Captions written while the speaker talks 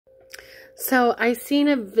So I seen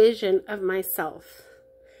a vision of myself,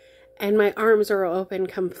 and my arms are open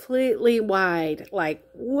completely wide, like,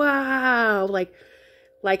 wow,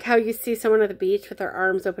 like how you see someone at the beach with their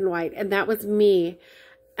arms open wide. And that was me.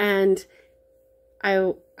 And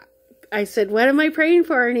I said, what am I praying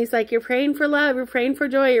for? And he's like, you're praying for love, you're praying for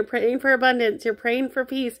joy, you're praying for abundance, you're praying for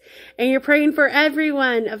peace, and you're praying for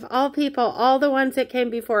everyone, of all people, all the ones that came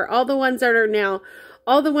before, all the ones that are now,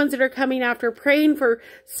 all the ones that are coming after, praying for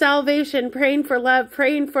salvation, praying for love,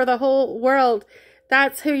 praying for the whole world.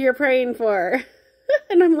 That's who you're praying for.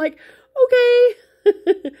 And I'm like,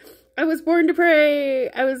 okay. I was born to pray.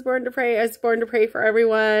 I was born to pray. I was born to pray for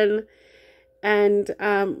everyone. And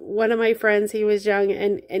one of my friends, he was young,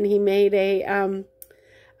 and he made a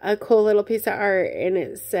cool little piece of art, and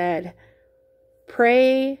it said,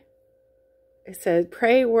 pray. It said,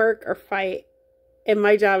 pray, work, or fight. And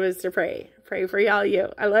my job is to pray. Pray for y'all, you.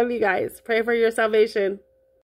 I love you guys. Pray for your salvation.